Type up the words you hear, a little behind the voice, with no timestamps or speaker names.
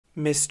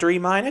Mystery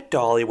Mine at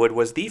Dollywood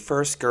was the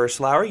first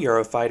Gerstlauer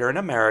Euro-Fighter in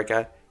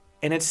America,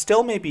 and it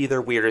still may be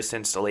their weirdest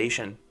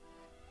installation.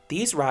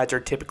 These rides are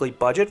typically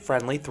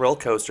budget-friendly thrill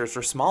coasters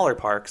for smaller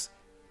parks,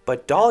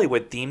 but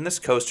Dollywood themed this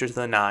coaster to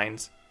the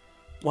nines.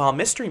 While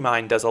Mystery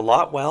Mine does a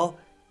lot well,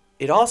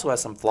 it also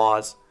has some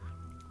flaws.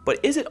 But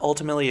is it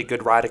ultimately a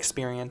good ride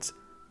experience?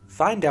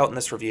 Find out in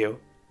this review.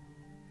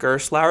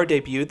 Gerstlauer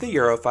debuted the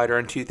Euro-Fighter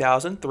in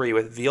 2003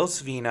 with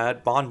Vilsvina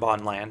at Bon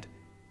Bon Land.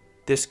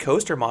 This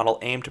coaster model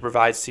aimed to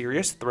provide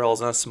serious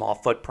thrills in a small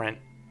footprint.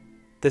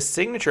 The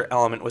signature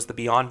element was the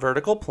beyond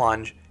vertical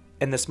plunge,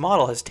 and this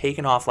model has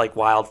taken off like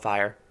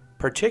wildfire,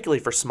 particularly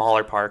for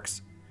smaller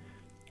parks.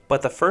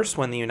 But the first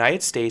one in the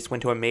United States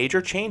went to a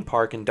major chain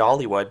park in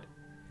Dollywood.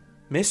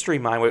 Mystery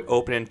Mine would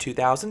open in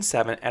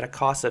 2007 at a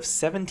cost of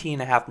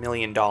 $17.5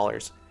 million,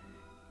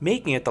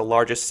 making it the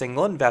largest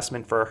single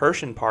investment for a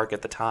Herschend park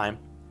at the time.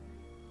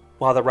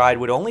 While the ride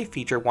would only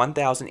feature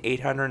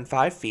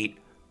 1,805 feet,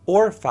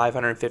 or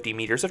 550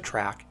 meters of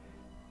track,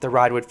 the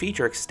ride would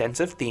feature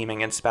extensive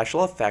theming and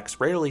special effects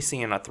rarely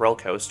seen in a thrill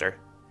coaster.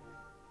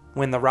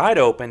 When the ride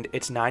opened,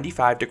 its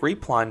 95-degree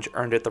plunge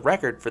earned it the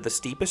record for the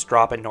steepest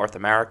drop in North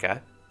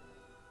America.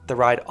 The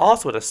ride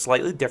also had a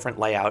slightly different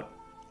layout.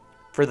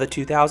 For the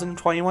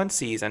 2021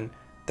 season,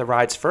 the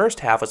ride's first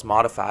half was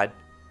modified.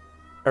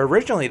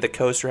 Originally, the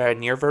coaster had a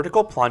near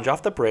vertical plunge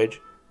off the bridge,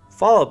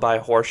 followed by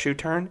a horseshoe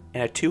turn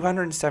and a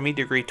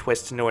 270-degree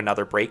twist into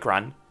another brake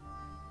run.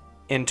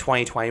 In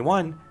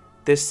 2021,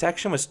 this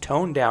section was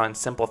toned down and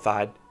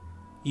simplified.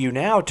 You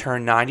now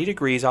turn 90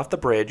 degrees off the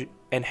bridge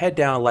and head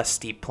down a less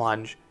steep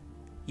plunge.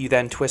 You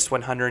then twist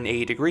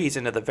 180 degrees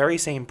into the very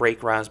same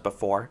brake run as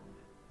before.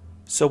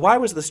 So why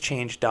was this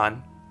change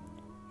done?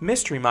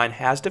 Mystery Mine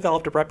has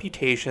developed a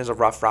reputation as a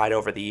rough ride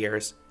over the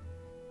years.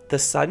 The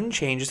sudden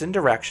changes in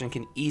direction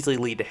can easily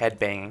lead to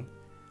headbanging.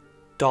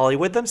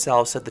 Dollywood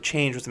themselves said the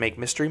change was to make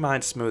Mystery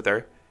Mine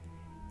smoother.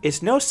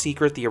 It's no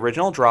secret the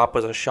original drop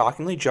was a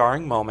shockingly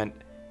jarring moment,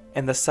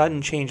 and the sudden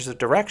changes of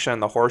direction on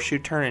the horseshoe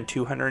turn and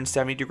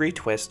 270-degree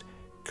twist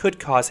could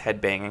cause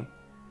headbanging.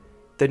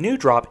 The new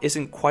drop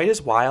isn't quite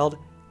as wild,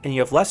 and you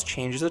have less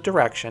changes of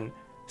direction,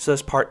 so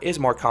this part is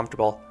more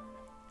comfortable.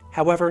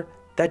 However,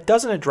 that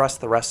doesn't address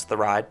the rest of the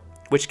ride,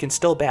 which can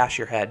still bash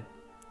your head.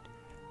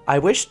 I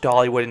wish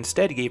Dollywood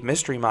instead gave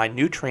Mystery Mine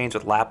new trains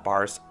with lap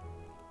bars.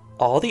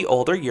 All the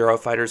older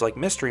Eurofighters like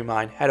Mystery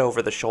Mine had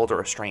over-the-shoulder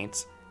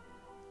restraints.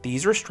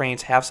 These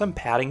restraints have some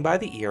padding by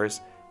the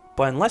ears,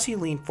 but unless you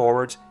lean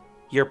forwards,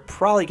 you're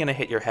probably going to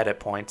hit your head at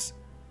points.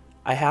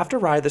 I have to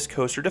ride this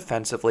coaster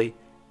defensively,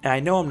 and I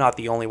know I'm not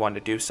the only one to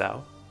do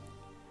so.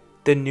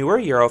 The newer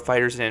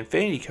Eurofighters and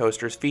Infinity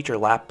coasters feature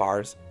lap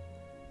bars.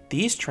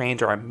 These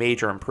trains are a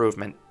major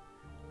improvement.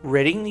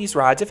 Ridding these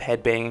rides of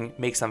headbanging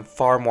makes them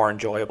far more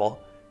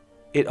enjoyable.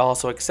 It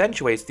also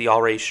accentuates the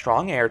already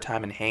strong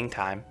airtime and hang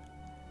time.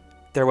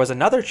 There was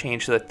another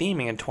change to the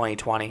theming in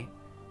 2020.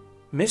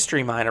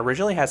 Mystery Mine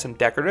originally had some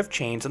decorative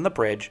chains on the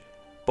bridge,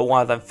 but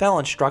one of them fell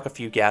and struck a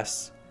few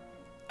guests.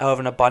 Out of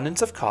an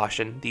abundance of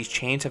caution, these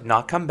chains have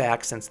not come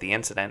back since the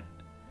incident.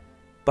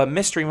 But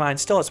Mystery Mine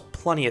still has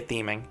plenty of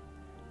theming.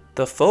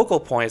 The focal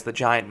point is the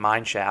giant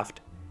mine shaft.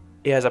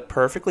 It has a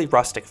perfectly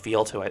rustic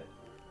feel to it.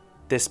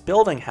 This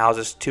building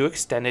houses two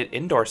extended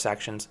indoor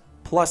sections,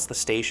 plus the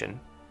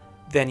station.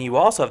 Then you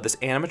also have this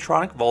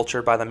animatronic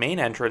vulture by the main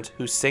entrance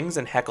who sings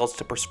and heckles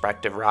to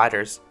prospective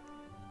riders.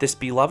 This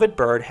beloved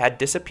bird had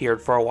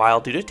disappeared for a while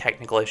due to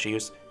technical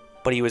issues,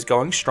 but he was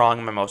going strong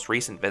in my most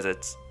recent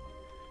visits.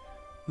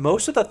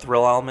 Most of the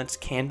thrill elements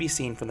can be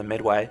seen from the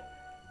midway.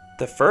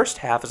 The first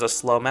half is a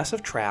slow mess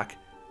of track,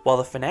 while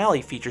the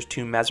finale features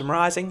two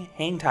mesmerizing,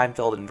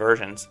 hang-time-filled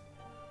inversions.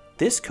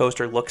 This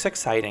coaster looks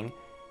exciting,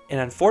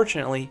 and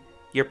unfortunately,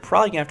 you're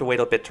probably going to have to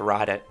wait a bit to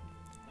ride it.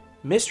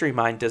 Mystery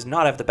Mine does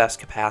not have the best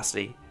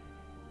capacity.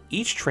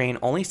 Each train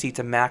only seats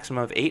a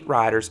maximum of 8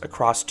 riders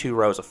across 2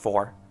 rows of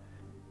 4.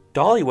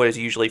 Dollywood is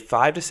usually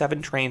 5 to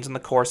 7 trains on the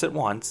course at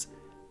once,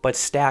 but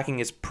stacking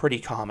is pretty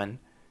common.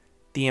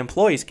 The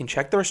employees can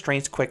check the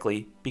restraints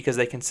quickly because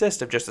they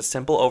consist of just a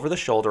simple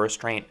over-the-shoulder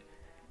restraint.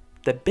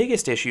 The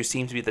biggest issue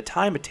seems to be the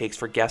time it takes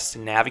for guests to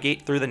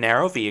navigate through the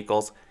narrow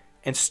vehicles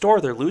and store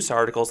their loose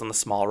articles on the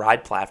small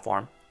ride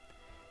platform.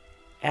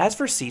 As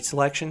for seat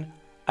selection,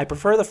 I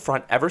prefer the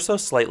front ever so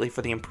slightly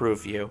for the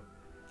improved view.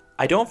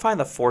 I don't find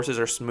the forces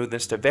or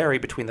smoothness to vary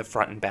between the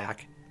front and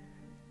back.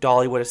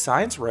 Dollywood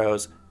assigns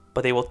rows,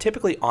 but they will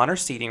typically honor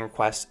seating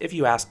requests if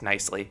you ask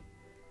nicely.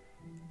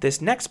 This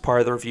next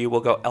part of the review will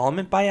go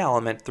element by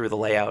element through the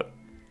layout.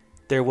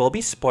 There will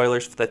be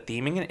spoilers for the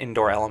theming and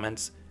indoor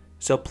elements,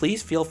 so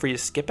please feel free to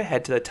skip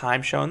ahead to the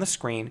time shown on the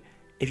screen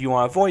if you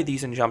want to avoid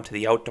these and jump to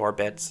the outdoor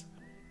bits.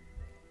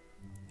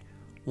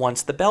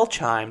 Once the bell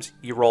chimes,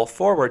 you roll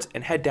forwards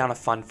and head down a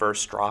fun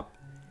first drop.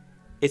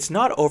 It's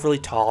not overly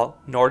tall,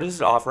 nor does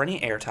it offer any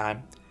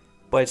airtime,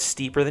 but it's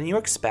steeper than you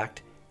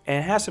expect, and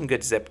it has some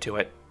good zip to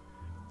it.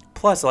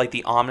 Plus, I like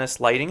the ominous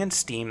lighting and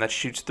steam that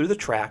shoots through the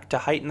track to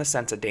heighten the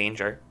sense of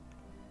danger.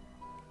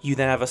 You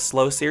then have a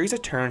slow series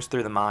of turns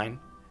through the mine.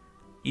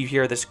 You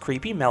hear this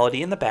creepy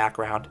melody in the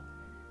background.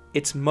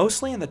 It's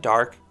mostly in the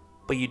dark,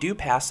 but you do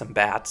pass some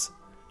bats.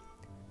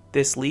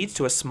 This leads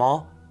to a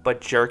small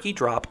but jerky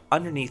drop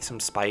underneath some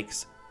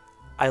spikes.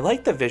 I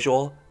like the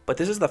visual, but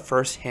this is the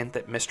first hint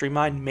that Mystery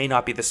Mine may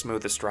not be the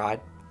smoothest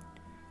ride.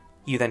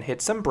 You then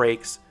hit some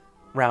brakes,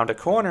 round a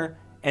corner,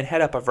 and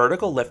head up a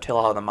vertical lift hill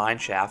out of the mine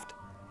shaft.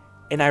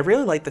 And I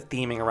really like the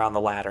theming around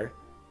the ladder.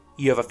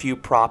 You have a few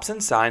props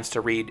and signs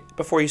to read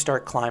before you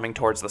start climbing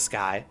towards the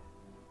sky.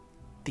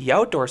 The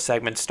outdoor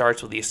segment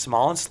starts with these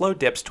small and slow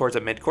dips towards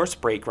a mid-course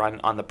brake run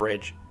on the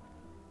bridge.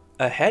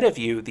 Ahead of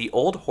you, the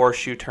old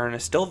horseshoe turn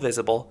is still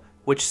visible,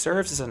 which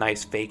serves as a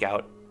nice fake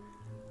out.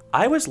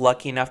 I was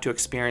lucky enough to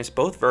experience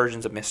both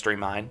versions of Mystery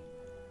Mine.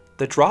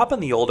 The drop in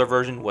the older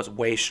version was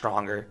way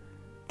stronger.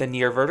 The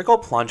near vertical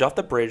plunge off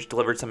the bridge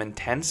delivered some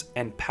intense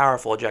and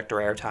powerful ejector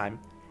airtime.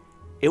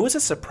 It was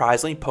a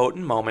surprisingly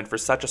potent moment for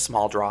such a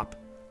small drop.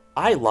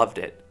 I loved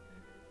it.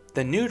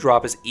 The new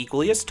drop is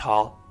equally as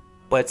tall,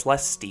 but it's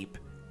less steep.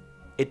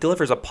 It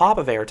delivers a pop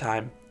of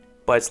airtime,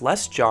 but it's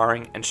less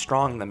jarring and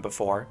strong than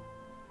before.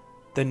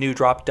 The new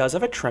drop does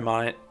have a trim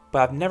on it,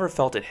 but I've never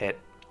felt it hit.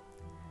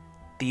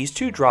 These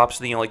two drops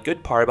are the only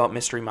good part about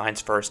Mystery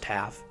Mine's first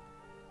half.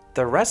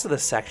 The rest of the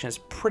section is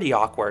pretty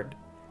awkward.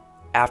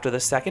 After the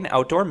second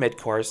outdoor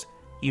mid-course,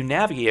 you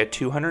navigate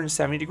a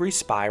 270-degree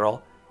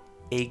spiral,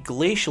 a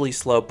glacially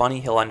slow bunny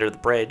hill under the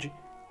bridge,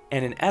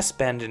 and an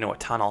S-bend into a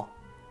tunnel.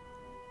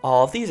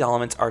 All of these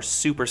elements are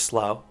super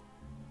slow.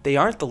 They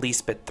aren't the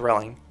least bit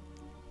thrilling.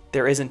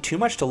 There isn't too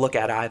much to look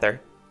at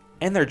either,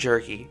 and they're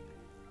jerky.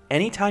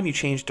 Anytime you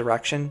change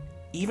direction,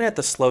 even at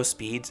the slow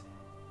speeds,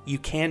 you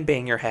can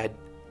bang your head.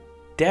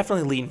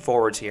 Definitely lean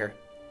forwards here.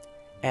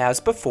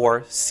 As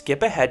before,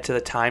 skip ahead to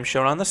the time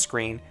shown on the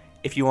screen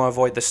if you want to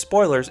avoid the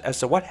spoilers as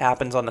to what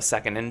happens on the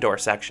second indoor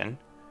section.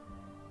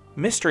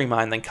 Mystery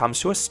Mine then comes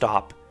to a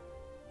stop.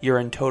 You're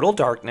in total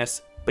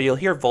darkness, but you'll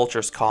hear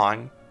vultures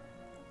cawing.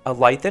 A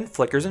light then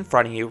flickers in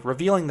front of you,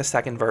 revealing the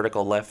second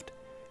vertical lift,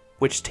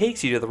 which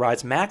takes you to the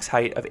ride's max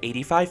height of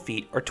 85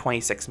 feet or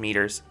 26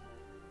 meters.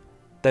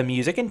 The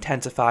music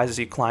intensifies as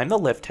you climb the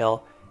lift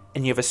hill,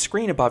 and you have a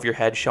screen above your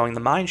head showing the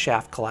mine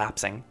shaft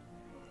collapsing.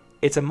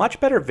 It's a much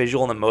better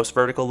visual than most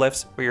vertical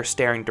lifts where you're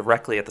staring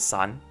directly at the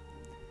sun.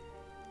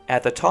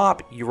 At the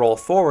top, you roll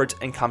forwards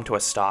and come to a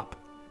stop.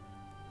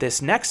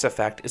 This next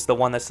effect is the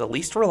one that's the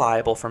least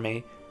reliable for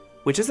me,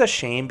 which is a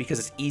shame because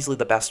it's easily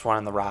the best one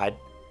in the ride.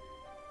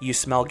 You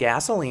smell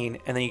gasoline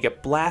and then you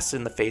get blasted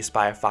in the face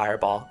by a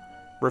fireball,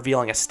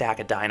 revealing a stack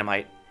of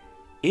dynamite.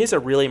 It is a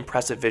really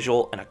impressive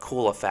visual and a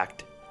cool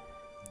effect.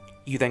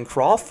 You then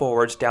crawl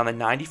forwards down the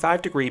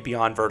 95-degree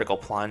beyond vertical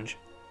plunge.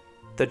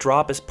 The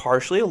drop is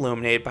partially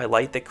illuminated by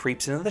light that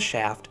creeps into the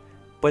shaft,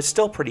 but it's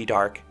still pretty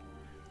dark.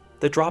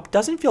 The drop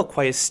doesn't feel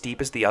quite as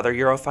steep as the other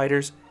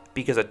Eurofighters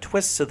because it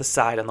twists to the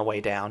side on the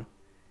way down.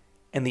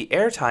 And the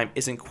airtime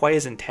isn't quite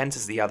as intense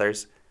as the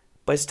others,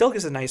 but it still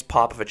gives a nice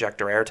pop of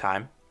ejector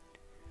airtime.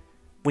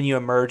 When you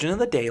emerge into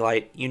the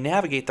daylight, you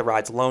navigate the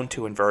ride's lone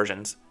two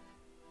inversions.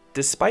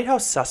 Despite how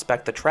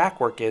suspect the track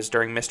work is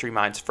during Mystery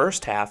Mine's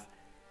first half,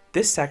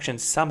 this section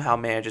somehow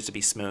manages to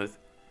be smooth.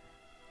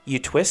 You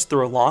twist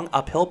through a long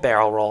uphill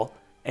barrel roll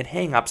and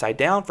hang upside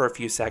down for a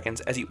few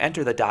seconds as you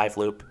enter the dive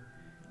loop.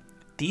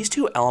 These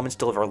two elements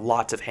deliver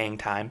lots of hang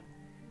time.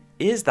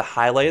 It is the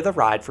highlight of the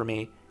ride for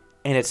me,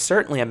 and it's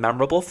certainly a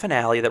memorable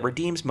finale that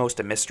redeems most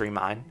of Mystery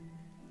Mine.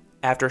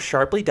 After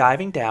sharply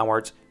diving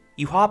downwards,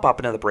 you hop up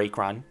into the brake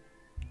run.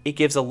 It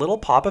gives a little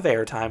pop of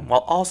airtime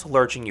while also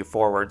lurching you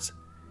forwards,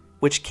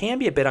 which can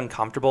be a bit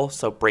uncomfortable,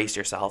 so brace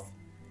yourself.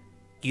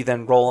 You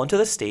then roll into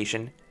the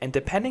station, and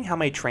depending how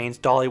many trains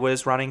Dollywood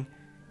is running,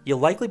 you'll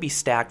likely be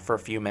stacked for a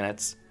few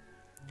minutes.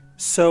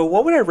 So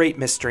what would I rate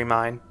Mystery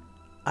Mine?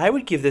 I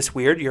would give this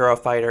weird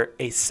Eurofighter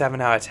a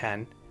 7 out of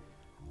 10.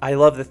 I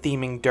love the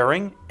theming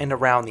during and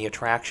around the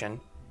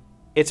attraction.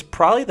 It's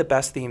probably the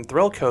best themed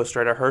thrill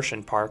coaster at a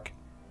Hershey park.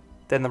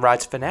 Then the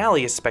ride's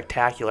finale is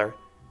spectacular,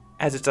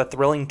 as it's a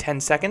thrilling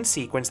 10-second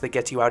sequence that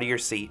gets you out of your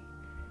seat.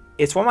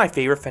 It's one of my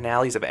favorite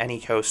finales of any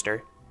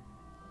coaster.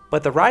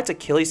 But the ride's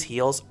Achilles'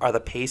 heels are the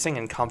pacing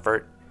and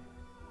comfort.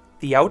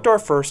 The outdoor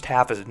first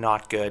half is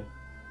not good.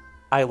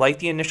 I like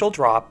the initial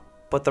drop,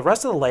 but the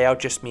rest of the layout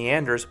just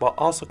meanders while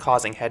also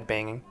causing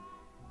headbanging.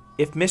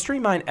 If Mystery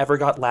Mine ever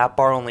got lap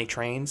bar only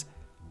trains,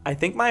 I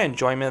think my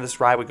enjoyment of this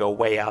ride would go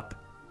way up.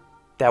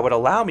 That would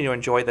allow me to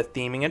enjoy the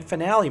theming and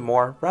finale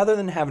more rather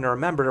than having to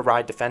remember to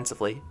ride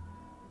defensively.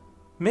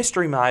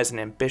 Mystery Mine is an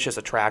ambitious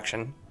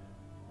attraction.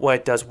 What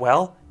it does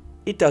well,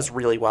 it does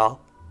really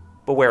well.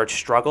 But where it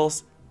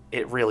struggles,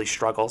 it really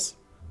struggles.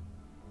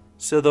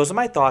 So those are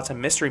my thoughts on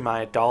Mystery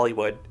Mine at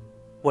Dollywood.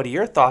 What are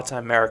your thoughts on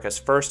America's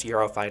first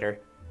Eurofighter?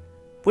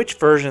 Which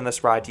version of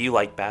this ride do you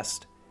like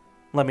best?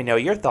 Let me know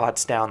your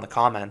thoughts down in the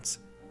comments.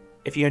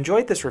 If you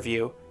enjoyed this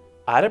review,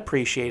 I'd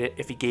appreciate it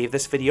if you gave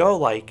this video a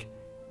like,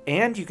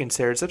 and you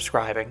considered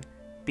subscribing,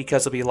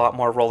 because there'll be a lot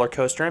more roller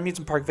coaster and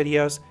amusement park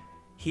videos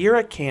here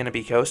at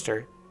Canopy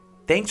Coaster.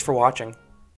 Thanks for watching.